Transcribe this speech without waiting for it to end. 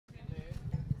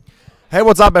Hey,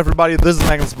 what's up, everybody? This is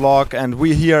Magnus Vlog, and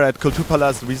we're here at KuPa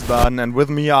Wiesbaden, and with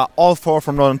me are all four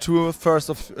from Northern Tour. First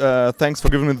of, thanks for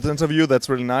giving me this interview. That's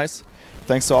really nice.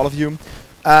 Thanks to all of you.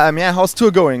 Yeah, how's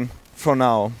tour going for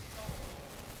now?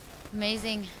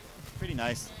 Amazing. Pretty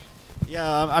nice.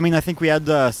 Yeah, I mean, I think we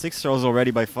had 6 shows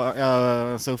already by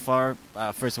far so far.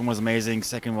 First one was amazing.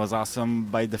 Second was awesome.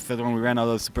 By the third one, we ran out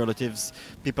of superlatives.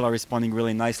 People are responding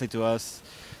really nicely to us,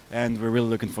 and we're really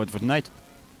looking forward for tonight.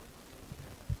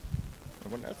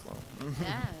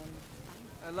 Yeah.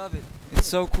 I love it. It's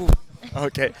so cool.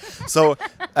 Okay, so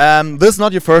this is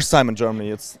not your first time in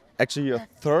Germany. It's actually your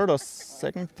third or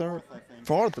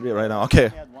fourth right now. Okay.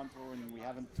 We had one tour and we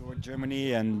haven't toured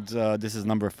Germany, and this is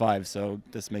number 5, so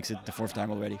this makes it the 4th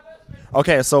time already.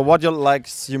 Okay, so what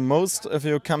likes you most if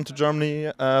you come to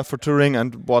Germany for touring,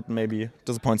 and what maybe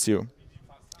disappoints you?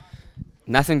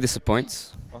 Nothing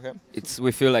disappoints. Okay.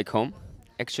 We feel like home.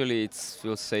 Actually, it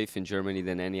feels safe in Germany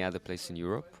than any other place in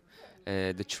Europe.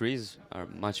 The trees are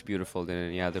much beautiful than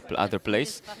any other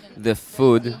place. The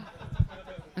food.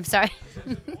 I'm sorry.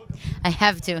 I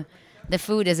have to. The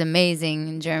food is amazing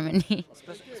in Germany.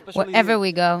 Wherever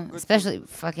we go, especially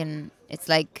fucking, it's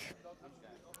like,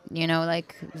 you know,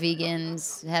 like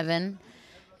vegans heaven.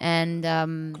 And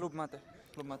Club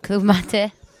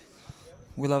Mate.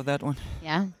 We love that one.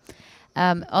 Yeah.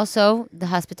 Also, the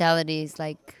hospitality is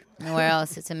like nowhere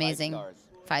else. It's amazing.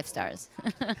 5 stars.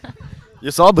 You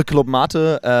saw the Club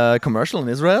Mate commercial in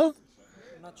Israel?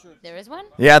 Not sure. There is one?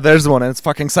 Yeah, there's one, and it's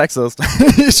fucking sexist.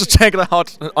 You should check it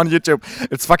out on YouTube.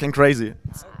 It's fucking crazy.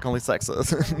 It's completely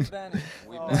sexist.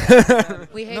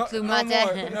 We hate Club no Mate.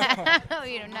 more,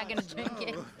 You're not gonna drink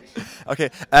it. Okay,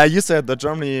 you said that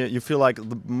Germany, you feel like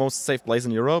the most safe place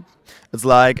in Europe. It's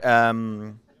like,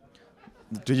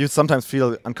 do you sometimes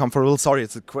feel uncomfortable? Sorry,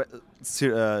 it's a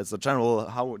general.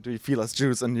 How do you feel as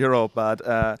Jews in Europe? But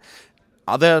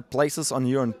are there places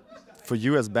for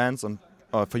you as bands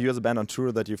for you as a band on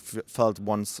tour that you felt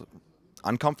once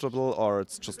uncomfortable, or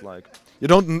it's just like you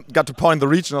don't got to point the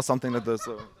region or something like this,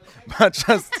 but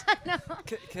just. No.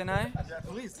 Can I? Yeah,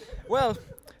 please. Well,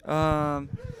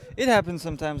 it happens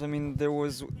sometimes. I mean, there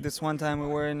was this one time we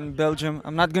were in Belgium.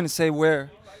 I'm not gonna say where,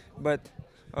 but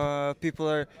people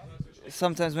are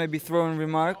sometimes maybe throwing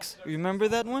remarks. Remember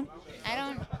that one? I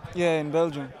don't. Yeah, in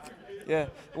Belgium. Yeah,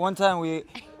 one time we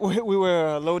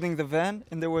were loading the van,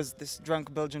 and there was this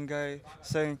drunk Belgian guy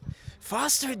saying,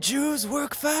 "Faster, Jews,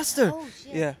 work faster." Oh,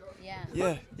 shit. Yeah,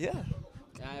 Yeah. yeah.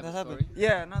 I have That a happened. story.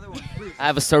 Yeah, another one, please. I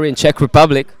have a story in Czech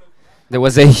Republic. There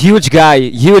was a huge guy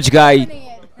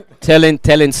telling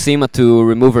Sima to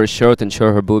remove her shirt and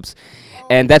show her boobs,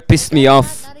 and that pissed me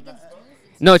off. Not against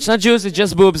Jews. No, it's not Jews. It's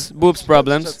just boobs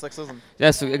problems. Just sexism.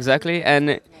 Yes, exactly,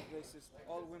 and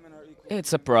All women are equal.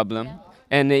 it's a problem.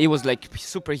 And it was like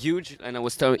super huge, and I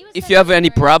was telling, if you have any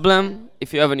problem,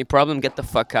 get the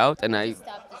fuck out. And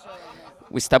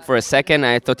we stopped for a second.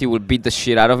 I thought he would beat the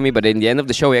shit out of me, but in the end of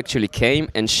the show, he actually came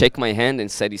and shook my hand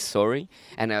and said he's sorry.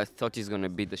 And I thought he's gonna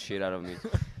beat the shit out of me.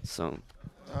 So.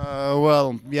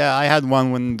 Well, yeah, I had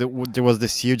one when there was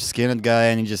this huge skinhead guy,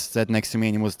 and he just sat next to me,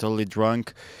 and he was totally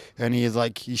drunk, and he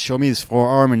showed me his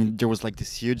forearm, and there was like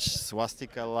this huge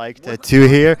swastika-like tattoo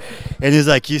here, and he's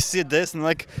like, "You see this?" And I'm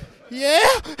like, "Yeah."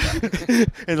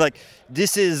 And like,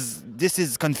 this is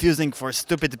confusing for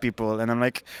stupid people, and I'm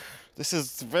like, this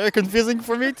is very confusing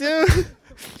for me too.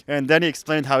 And then he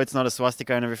explained how it's not a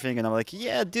swastika and everything, and I'm like,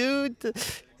 "Yeah, dude."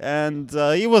 And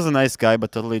he was a nice guy,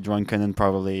 but totally drunken and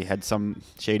probably had some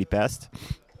shady past.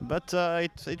 But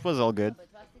it was all good. But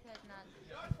swastika is not.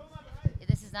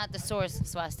 This is not the source of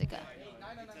swastika.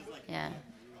 Yeah.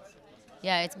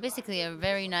 Yeah, it's basically a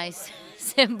very nice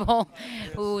symbol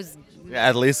who's. Yeah,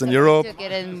 at least in someone Europe. took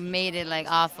it and made it like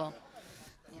awful.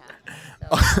 Yeah.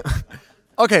 So.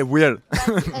 Okay, weird.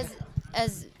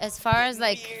 As far as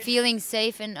like feeling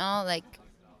safe and all, like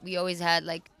we always had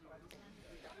like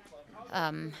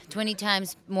 20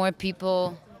 times more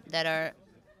people that are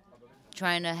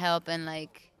trying to help and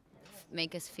like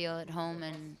make us feel at home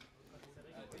and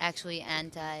actually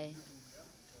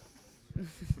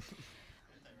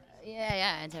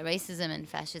anti-racism and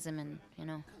fascism and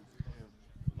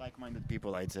Like-minded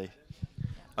people, I'd say.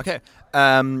 Okay,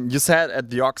 you said at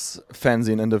the Ox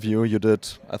fanzine interview you did,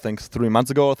 I think 3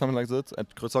 months ago or something like that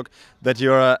at Kruzok, that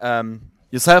you're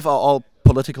yourself are all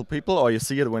political people, or you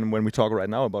see it when we talk right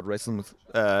now about racism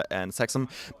and sexism,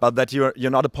 but that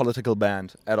you're not a political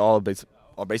band at all,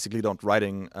 or basically don't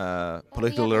writing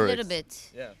political lyrics. A little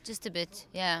bit, Yeah. just a bit,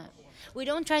 yeah. We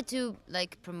don't try to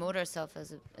like promote ourselves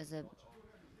as a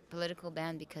political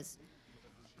band because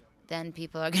then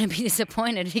people are going to be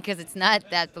disappointed because it's not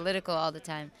that political all the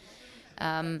time.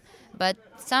 But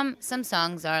some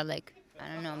songs are like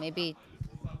I don't know, maybe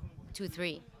 2,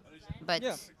 3. But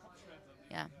Yeah.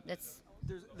 yeah, that's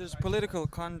There's political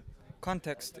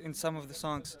context in some of the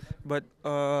songs, but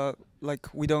like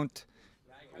we don't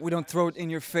throw it in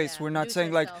your face. Yeah, We're not lose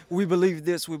saying like yourself. we believe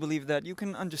this, we believe that. You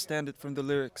can understand it from the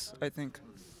lyrics, I think.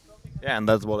 Yeah, and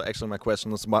that's what actually my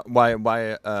question is.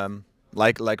 Why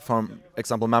like for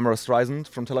example, Mamre Streisand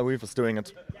from Tel Aviv is doing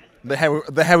it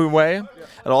the heavy way,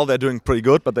 and all they're doing pretty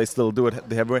good, but they still do it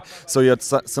the heavy way. So you're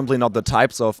simply not the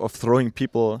types of throwing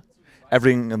people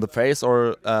everything in the face,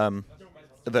 or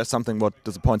there's something what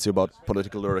disappoints you about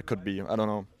political lyric could be. I don't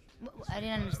know. I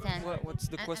didn't understand. What's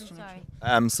the I'm question?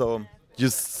 sorry. So you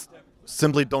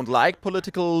simply don't like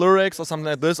political lyrics or something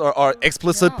like this, or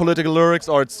explicit No. political lyrics,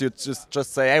 or it's you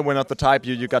just say, hey, we're not the type.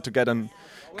 You got to get in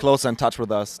closer in touch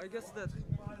with us. I guess that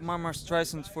Marmar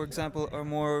Streisand, for example, are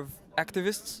more of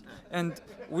activists, and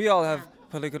we all have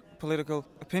political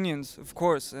opinions, of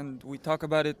course, and we talk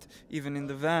about it even in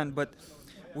the van, but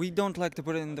we don't like to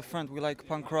put it in the front. We like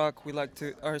punk rock. We like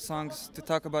our songs to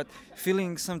talk about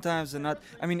feelings sometimes, and not.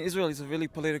 I mean, Israel is a really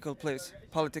political place.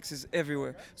 Politics is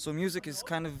everywhere. So music is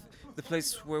kind of the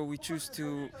place where we choose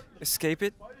to escape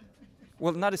it.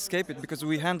 Well, not escape it because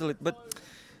we handle it, but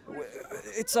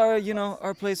it's our,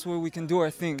 our place where we can do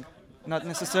our thing. Not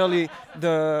necessarily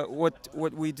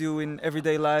what we do in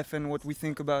everyday life and what we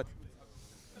think about.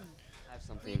 I have We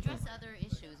something. address other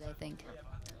issues, I think.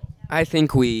 I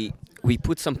think we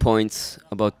put some points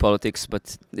about politics,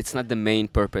 but it's not the main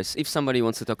purpose. If somebody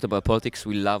wants to talk about politics,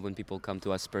 we love when people come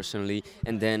to us personally,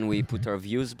 and then we put our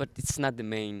views. But it's not the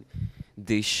main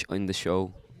dish in the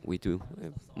show. We do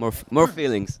more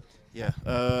feelings. Yeah.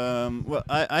 Well,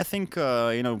 I think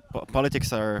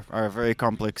politics are a very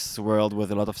complex world with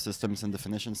a lot of systems and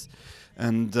definitions,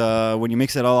 and when you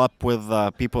mix it all up with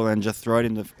people and just throw it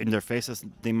in their faces,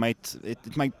 it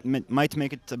might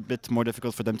make it a bit more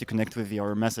difficult for them to connect with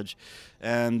your message.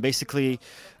 And basically,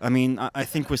 I mean, I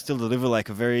think we still deliver like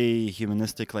a very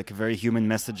humanistic, like a very human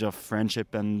message of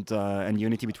friendship and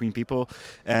unity between people.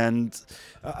 And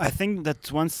I think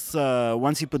that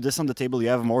once you put this on the table, you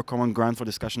have more common ground for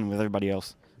discussion with everybody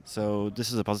else. So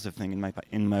this is a positive thing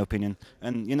in my opinion.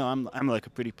 And I'm like a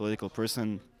pretty political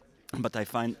person, but I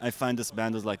find this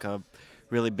band is like a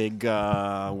really big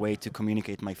way to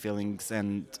communicate my feelings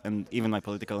and even my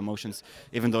political emotions,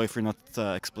 even though if we're not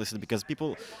explicit, because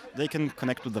people, they can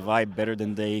connect with the vibe better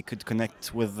than they could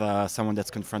connect with someone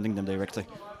that's confronting them directly.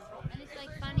 And it's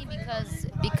like funny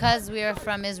because we are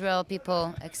from Israel,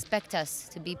 people expect us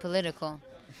to be political.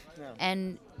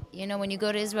 And when you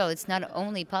go to Israel, it's not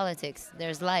only politics.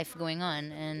 There's life going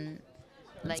on, and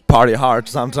like Party hard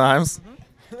sometimes.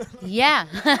 yeah.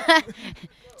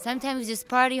 Sometimes just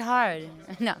party hard.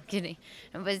 No, kidding.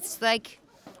 But it's like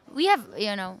we have,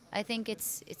 I think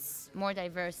it's more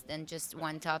diverse than just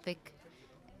one topic,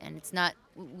 and it's not.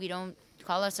 We don't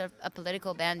call ourselves a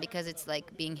political band because it's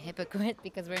like being hypocrite,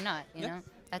 because we're not. You know,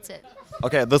 that's it.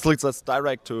 Okay, this leads us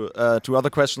direct to other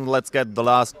questions. Let's get the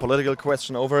last political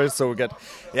question over. So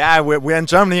we're in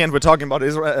Germany and we're talking about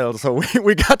Israel. So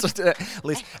we got it at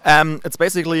least. It's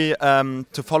basically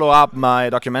to follow up my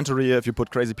documentary. If you put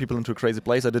crazy people into a crazy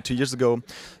place, I did 2 years ago.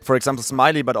 For example,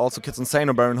 Smiley, but also Kids Insane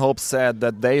or Baron Hope said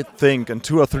that they think in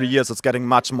 2 or 3 years it's getting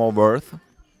much more worth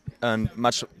and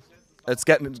much. It's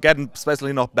getting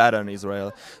especially not better in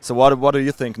Israel. So what do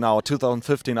you think now,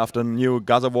 2015, after the new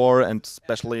Gaza war, and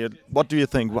especially what do you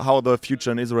think how the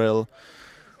future in Israel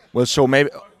will show?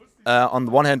 Maybe on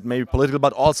the one hand maybe political,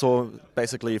 but also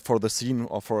basically for the scene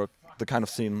or for the kind of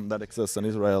scene that exists in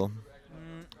Israel.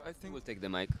 I think We'll take the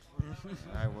mic.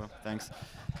 I will. Thanks.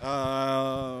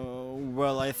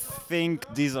 Well, I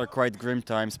think these are quite grim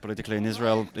times politically in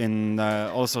Israel in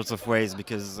all sorts of ways,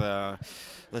 because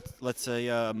let's say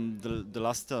the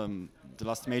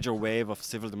last major wave of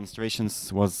civil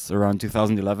demonstrations was around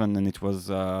 2011,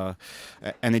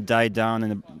 and it died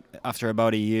down after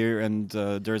about a year, and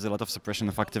there's a lot of suppression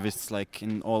of activists, like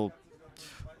in all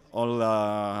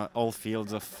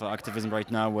fields of activism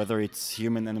right now, whether it's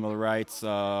human animal rights,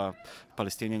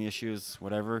 Palestinian issues,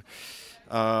 whatever.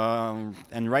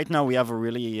 And right now we have a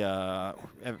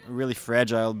really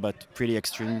fragile but pretty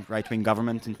extreme right-wing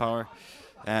government in power,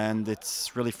 and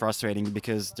it's really frustrating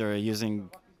because they're using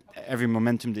every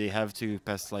momentum they have to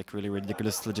pass like really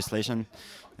ridiculous legislation,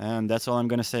 and that's all I'm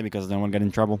gonna say because I don't want to get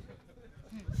in trouble.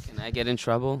 Can I get in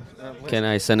trouble? Can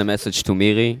I send a message to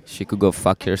Miri? She could go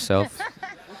fuck herself.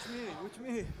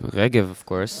 Regev, of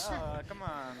course. come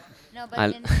on. No,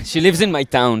 but She lives in my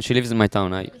town.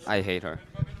 I hate her.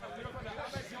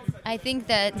 I think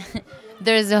that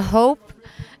there's a hope,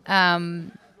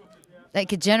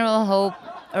 like a general hope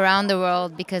around the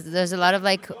world, because there's a lot of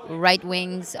like right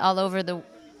wings all over the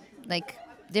like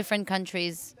different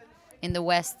countries in the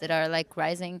West that are like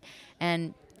rising,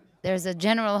 and there's a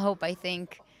general hope, I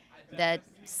think, that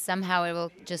somehow it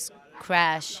will just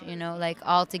crash, you know, like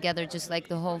all together, just like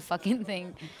the whole fucking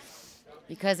thing,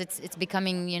 because it's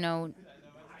becoming, you know,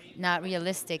 not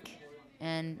realistic,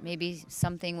 and maybe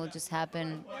something will just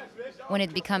happen when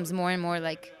it becomes more and more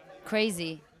like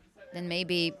crazy. Then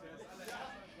maybe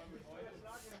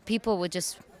people would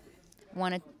just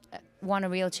want a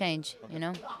real change, you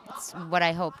know. It's what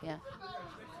I hope. Yeah.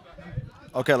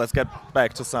 Okay, let's get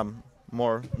back to some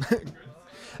more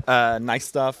nice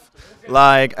stuff.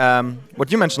 Like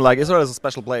what you mentioned, like Israel is a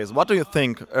special place. What do you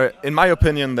think? In my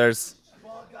opinion, the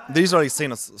Israeli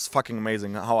scene is fucking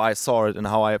amazing. How I saw it and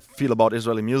how I feel about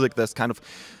Israeli music, there's kind of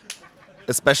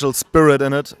a special spirit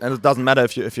in it, and it doesn't matter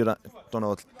if you don't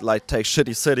know, like take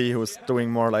Shitty City, who's doing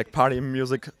more like party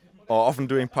music, or often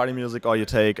doing party music, or you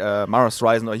take Maros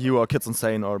Reisen, or you, or Kids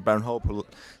Insane, or Baron Hope, who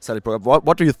said it.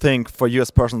 What do you think, for you as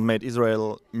a person who made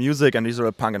Israel music and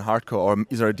Israel punk and hardcore, or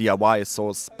Israel DIY, is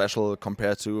so special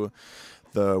compared to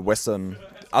the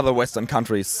other Western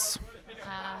countries?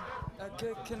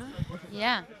 Can I?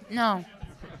 Yeah. No.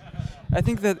 I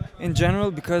think that in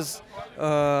general, because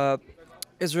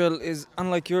Israel is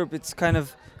unlike Europe, it's kind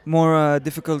of more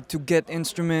difficult to get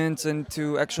instruments and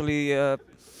to actually.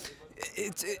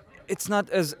 It's not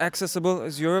as accessible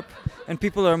as Europe, and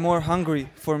people are more hungry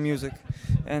for music.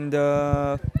 And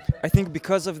I think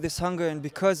because of this hunger and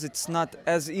because it's not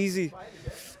as easy,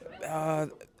 a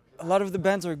lot of the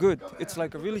bands are good. It's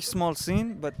like a really small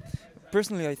scene, but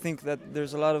personally I think that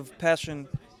there's a lot of passion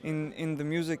in the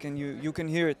music, and you can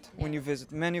hear it when you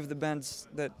visit. Many of the bands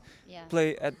that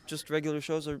play at just regular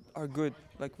shows are good,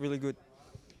 like really good.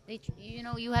 You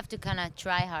know, you have to kind of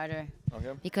try harder,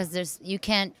 Okay. because you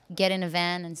can't get in a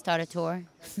van and start a tour,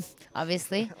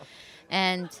 obviously,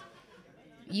 and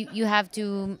you have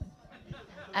to,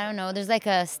 I don't know, there's like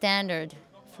a standard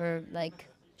for like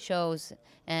shows,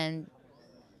 and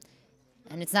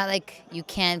it's not like you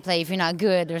can't play if you're not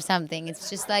good or something. It's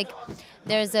just like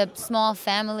there's a small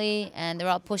family, and they're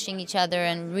all pushing each other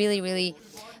and really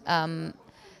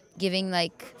giving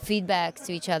like feedback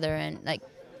to each other, and like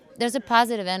there's a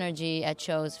positive energy at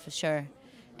shows for sure,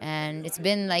 and it's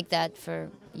been like that for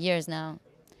years now.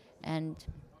 And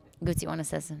Gucci, want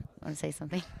to say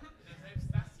something?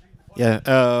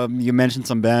 Yeah, you mentioned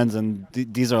some bands, and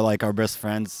these are like our best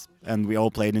friends, and we all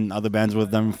played in other bands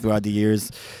with them throughout the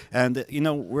years. And you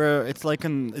know, it's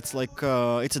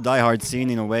a diehard scene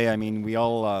in a way. I mean, we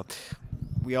all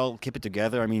keep it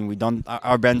together. I mean,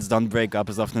 our bands don't break up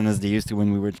as often as they used to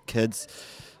when we were kids.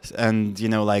 And you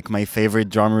know, like my favorite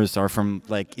drummers are from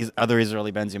like other Israeli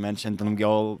bands you mentioned, and we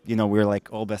all, you know, we're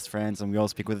like all best friends, and we all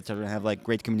speak with each other and have like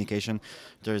great communication.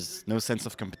 There's no sense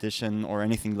of competition or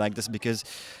anything like this, because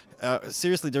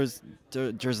seriously,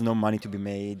 there's no money to be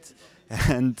made,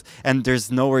 and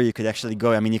there's nowhere you could actually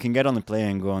go. I mean, you can get on a plane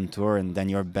and go on tour, and then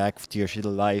you're back to your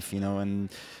shitty life, you know. And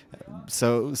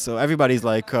so everybody's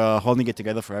like holding it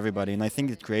together for everybody, and I think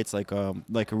it creates like a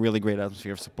really great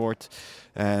atmosphere of support.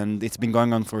 And it's been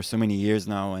going on for so many years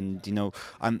now, and you know,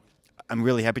 I'm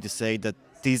really happy to say that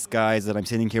these guys that I'm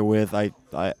sitting here with,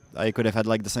 I could have had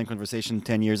like the same conversation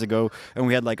 10 years ago, and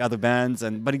we had like other bands,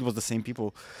 but it was the same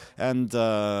people. And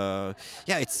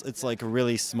yeah, it's like a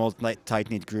really small,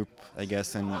 tight-knit group, I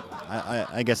guess, and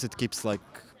I guess it keeps like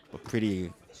a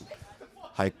pretty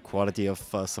high quality of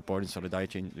support and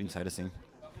solidarity inside the scene.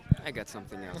 I got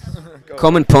something else.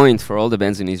 Common point for all the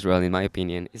bands in Israel, in my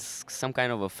opinion, is some kind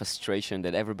of a frustration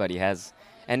that everybody has,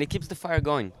 and it keeps the fire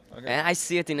going. Okay. And I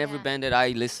see it in every band that I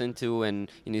listen to, and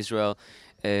in Israel.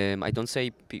 I don't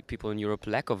say people in Europe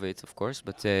lack of it, of course,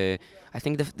 but I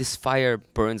think this fire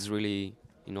burns really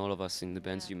in all of us, in the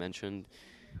bands you mentioned,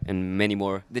 and many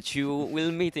more that you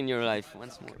will meet in your life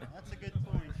once more. That's a good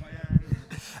point.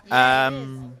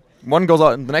 One goes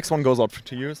out, the next one goes out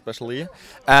to you, especially.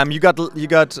 You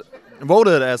got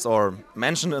voted as, or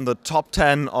mentioned in the top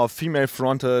 10 of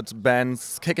female-fronted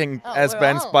bands, kicking ass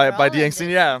bands by DXC.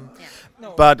 Yeah.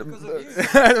 No, But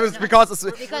because it was because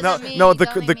of me, no. it's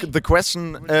only me. The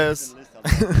question is,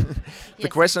 the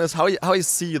question is how you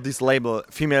see this label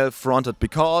female-fronted,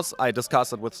 because I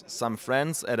discussed it with some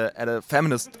friends at a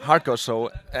feminist hardcore show,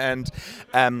 and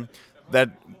that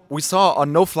we saw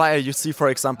on no flyer you see, for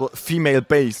example, female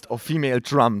based or female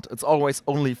drummed. It's always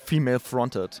only female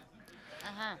fronted.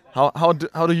 How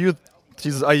do you,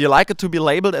 Jesus, are you like it to be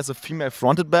labeled as a female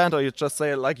fronted band, or you just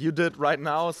say it like you did right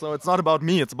now? So it's not about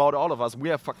me, it's about all of us. We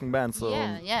are fucking bands. So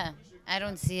Yeah. I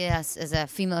don't see us as a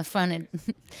female fronted.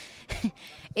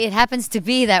 It happens to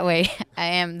be that way. I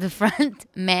am the front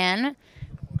man,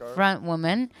 front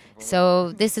woman.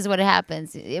 So this is what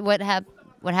happens. What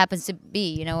happens to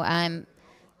be, you know, I'm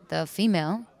the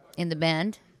female in the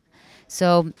band.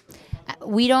 So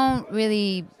we don't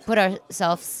really put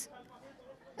ourselves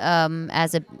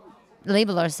as a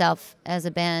label ourselves as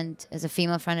a band, as a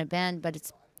female fronted band,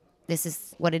 but this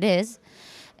is what it is.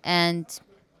 And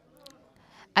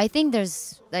I think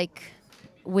there's like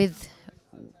with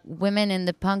women in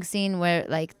the punk scene where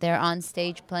like they're on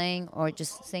stage playing or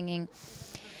just singing,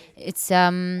 it's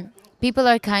people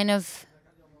are kind of,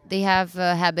 they have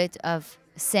a habit of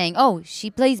saying, oh, she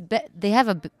plays they have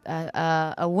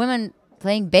a woman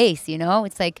playing bass, you know.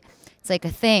 It's like a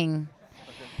thing,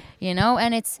 you know.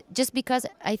 And it's just because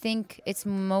I think it's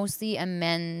mostly a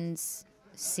men's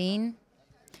scene,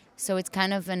 so it's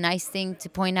kind of a nice thing to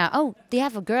point out, oh, they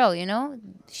have a girl, you know,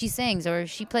 she sings or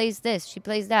she plays this, she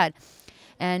plays that.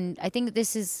 And I think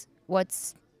this is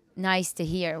what's nice to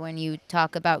hear when you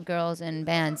talk about girls and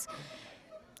bands.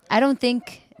 I don't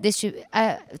think this should.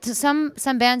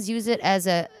 Some bands use it as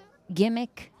a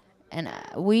gimmick, and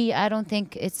I don't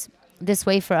think it's this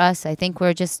way for us. I think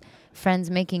we're just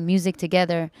friends making music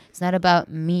together. It's not about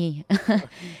me.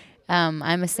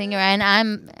 I'm a singer, and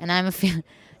I'm a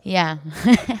yeah.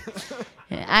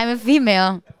 I'm a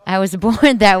female. I was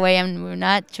born that way, and we're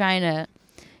not trying to,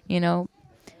 you know.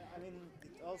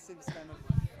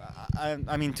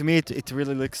 I mean, to me, it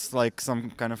really looks like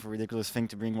some kind of a ridiculous thing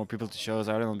to bring more people to shows.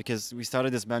 I don't know, because we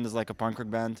started this band as like a punk rock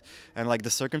band, and like the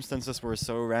circumstances were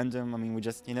so random. I mean, we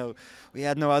just, you know, we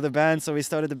had no other band, so we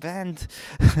started a band,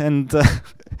 and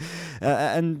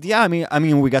yeah, I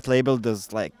mean, we got labeled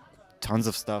as like tons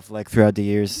of stuff like throughout the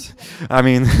years. I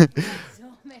mean,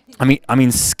 I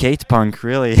mean, skate punk,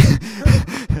 really.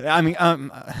 I mean,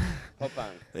 Pop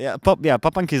punk. yeah,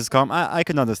 pop punk is calm. I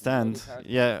can understand.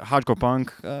 Yeah, hardcore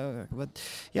punk. But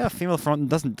yeah, female front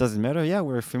doesn't matter. Yeah,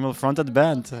 we're a female fronted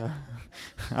band.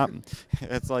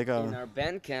 It's like in our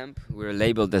band camp, we're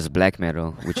labeled as black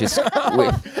metal, which is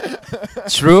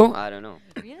true. I don't know.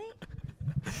 Really?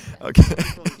 Okay.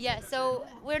 Yeah, so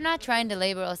we're not trying to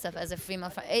label ourselves as a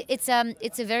female. It's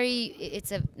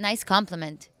a nice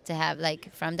compliment to have,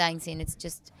 like, from Dying Scene. It's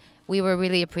just, we were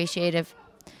really appreciative.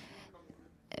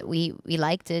 We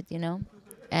liked it, you know,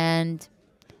 and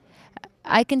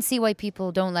I can see why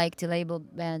people don't like to label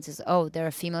bands as, oh, they're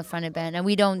a female-fronted band, and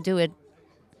we don't do it.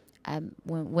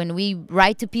 When we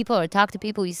write to people or talk to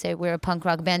people, we say we're a punk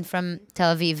rock band from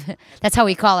Tel Aviv. That's how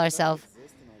we call ourselves.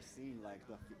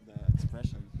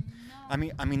 I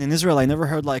mean, in Israel, I never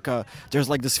heard like there's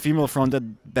like this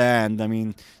female-fronted band. I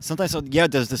mean, sometimes yeah,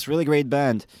 there's this really great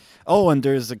band. Oh, and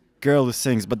there's a girl who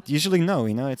sings, but usually no,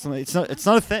 you know, it's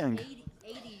not a thing.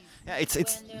 Yeah, it's when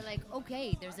they're like,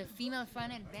 okay, there's a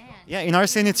female-fronted band. Yeah, in our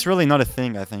scene, it's really not a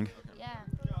thing, I think. Yeah.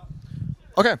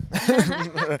 Okay.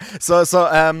 so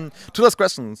two last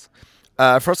questions.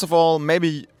 First of all,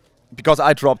 maybe because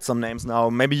I dropped some names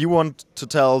now, maybe you want to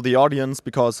tell the audience,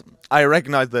 because I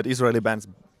recognize that Israeli bands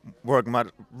work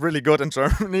really good in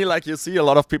Germany. Like, you see a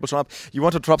lot of people show up. You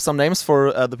want to drop some names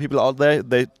for the people out there?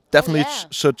 They definitely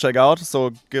should check out.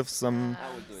 So give some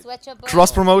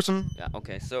cross promotion. Yeah.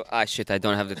 Okay. So shit, I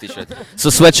don't have the T-shirt. So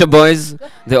Sweatshop Boys,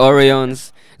 the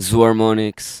Orions,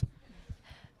 Zooharmonics.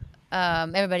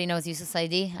 Everybody knows Useless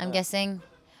ID, I'm guessing.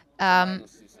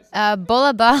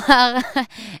 Bola Bar.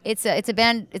 It's a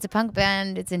band. It's a punk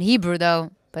band. It's in Hebrew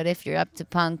though. But if you're up to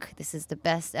punk, this is the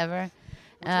best ever.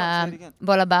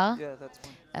 Bola Bar. Yeah, that's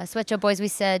one. Sweatshop Boys, we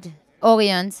said.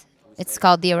 Orions. It's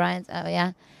called the Orions. Oh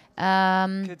yeah.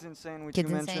 Kids Insane, which Kids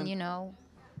you Insane, mentioned. you know.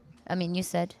 I mean, you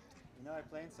said. No, I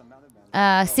played some other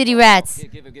bands. City Rats.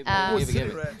 Give it.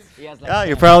 Yeah,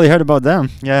 you probably heard about them.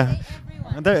 Yeah.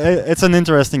 It's an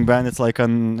interesting band. It's like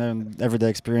an everyday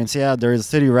experience. Yeah, there's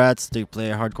City Rats. They play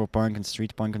hardcore punk and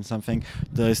street punk and something.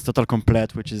 There's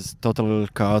Total.Planet, which is total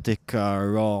chaotic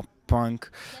raw punk.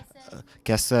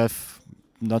 Kesef,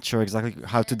 not sure exactly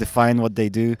how to define what they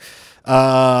do.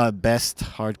 Best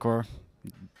hardcore.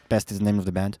 Best is the name of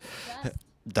the band.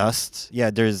 Dust. Yeah,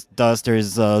 there's Dust.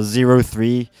 There's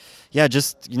 03. Yeah,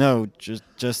 just, you know,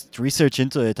 just research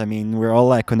into it. I mean, we're all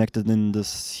like connected in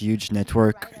this huge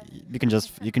network. You can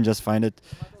just find it.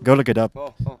 Go look it up.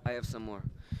 Oh, I have some more.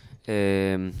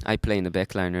 I play in the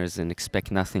backliners and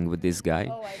expect nothing with this guy.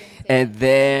 And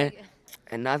then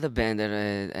another band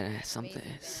that something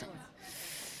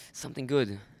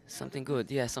good.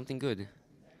 Yeah, something good.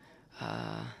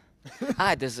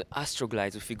 There's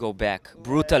Astroglides if we go back.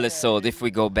 Brutal Assault if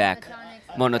we go back.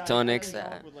 Monotonics.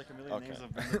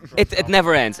 It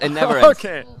never ends. It never ends.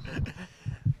 Okay.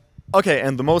 Okay,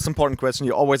 and the most important question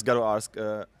you always got to ask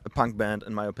a punk band,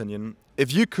 in my opinion.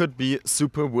 If you could be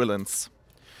super villains,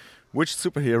 which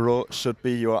superhero should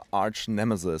be your arch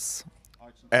nemesis?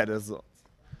 So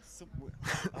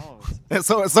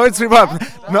it's reverb.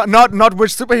 Not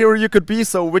which superhero you could be.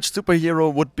 So which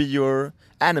superhero would be your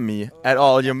enemy at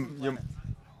all? You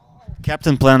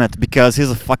Cpt.Planet, because he's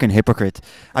a fucking hypocrite.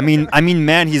 I mean,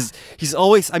 man, he's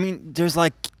always. I mean, there's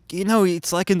like, you know,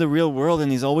 it's like in the real world,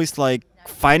 and he's always like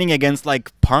fighting against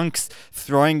like punks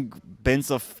throwing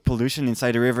bins of pollution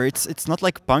inside the river. It's not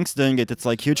like punks doing it. It's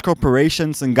like huge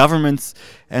corporations and governments,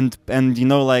 and you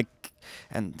know, like,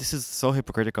 and this is so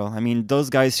hypocritical. I mean, those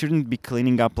guys shouldn't be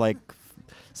cleaning up like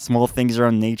small things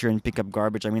around nature and pick up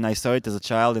garbage. I mean, I saw it as a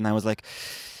child, and I was like,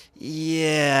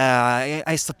 yeah,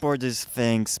 I support these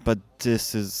things, but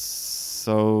this is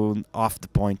so off the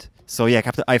point. So yeah,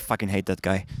 Captain, I fucking hate that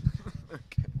guy.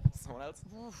 Okay. Someone else?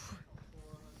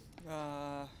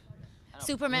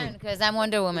 Superman, because I'm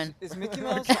Wonder Woman. Is Mickey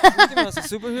Mouse a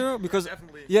superhero? Because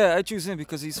yeah, I choose him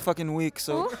because he's fucking weak.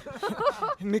 So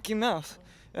Mickey Mouse,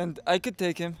 and I could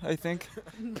take him. I think.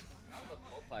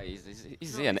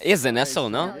 He's an asshole,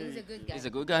 no? No, he's a good guy. He's a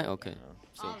good guy. Okay.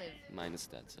 So Olive. minus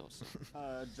that also.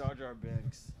 Jar Jar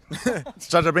Binks.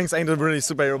 Jar Jar Binks ain't a really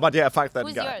superhero, but yeah, fuck that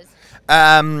Who's guy.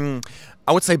 yours?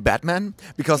 I would say Batman,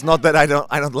 because not that I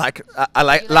don't like I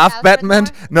like love Alfred Batman.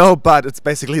 more? No, but it's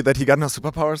basically that he got no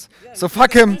superpowers. So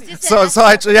fuck him. He's just So an so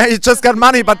asshole. yeah, he just got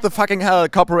money, but the fucking hell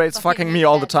corporates Fucking fucking me hate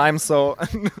all the Batman. time. So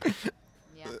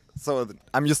Yeah. so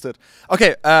I'm used to it.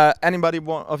 Okay, anybody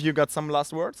of you got some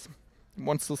last words?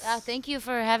 Wants to? Thank you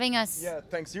for having us. Yeah,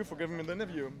 thanks you for giving me the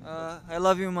interview. I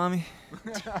love you, mommy.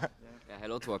 Yeah,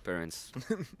 hello to our parents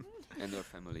and their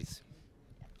families.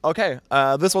 Okay,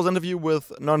 this was an interview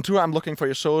with Non Tour. I'm looking for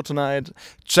your show tonight.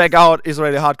 Check out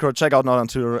Israeli Hardcore, check out Non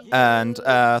Tour, and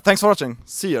thanks for watching.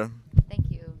 See you.